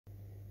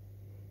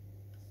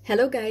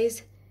Hello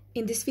guys!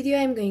 In this video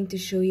I'm going to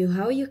show you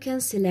how you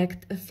can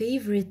select a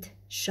favorite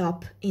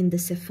shop in the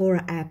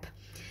Sephora app.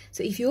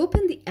 So if you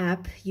open the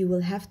app, you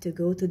will have to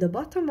go to the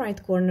bottom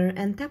right corner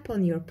and tap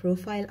on your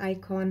profile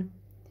icon.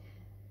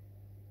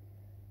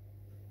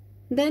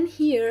 Then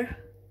here,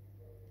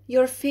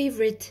 your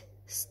favorite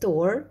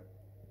store,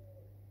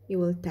 you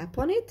will tap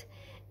on it,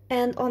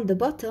 and on the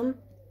bottom,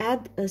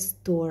 add a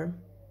store.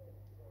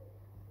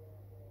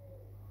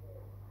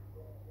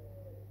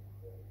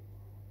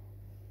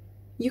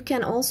 You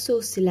can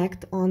also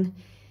select on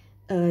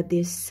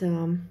this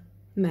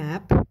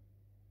map.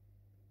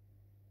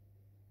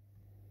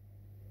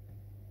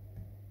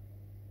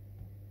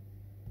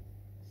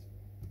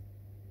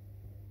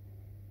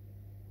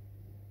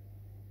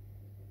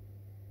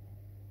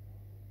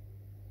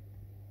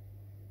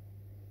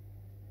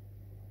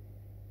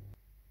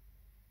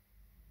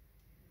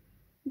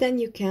 Then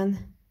you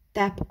can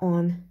tap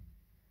on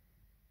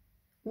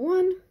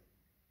one,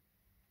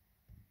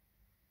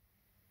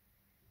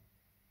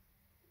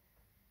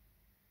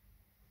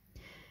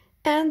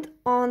 and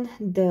on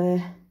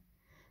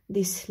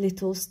this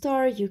little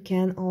star you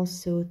can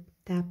also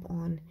tap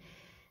on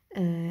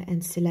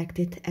and select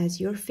it as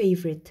your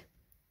favorite.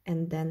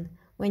 And then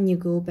when you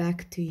go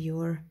back to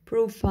your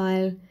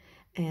profile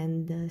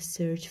and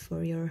search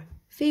for your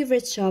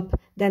favorite shop,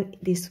 then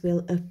this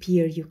will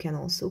appear. You can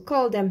also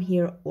call them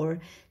here or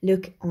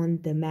look on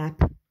the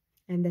map.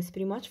 And that's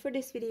pretty much for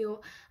this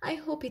video. I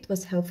hope it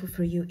was helpful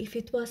for you. If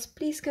it was,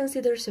 please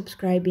consider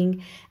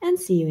subscribing and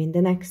see you in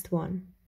the next one.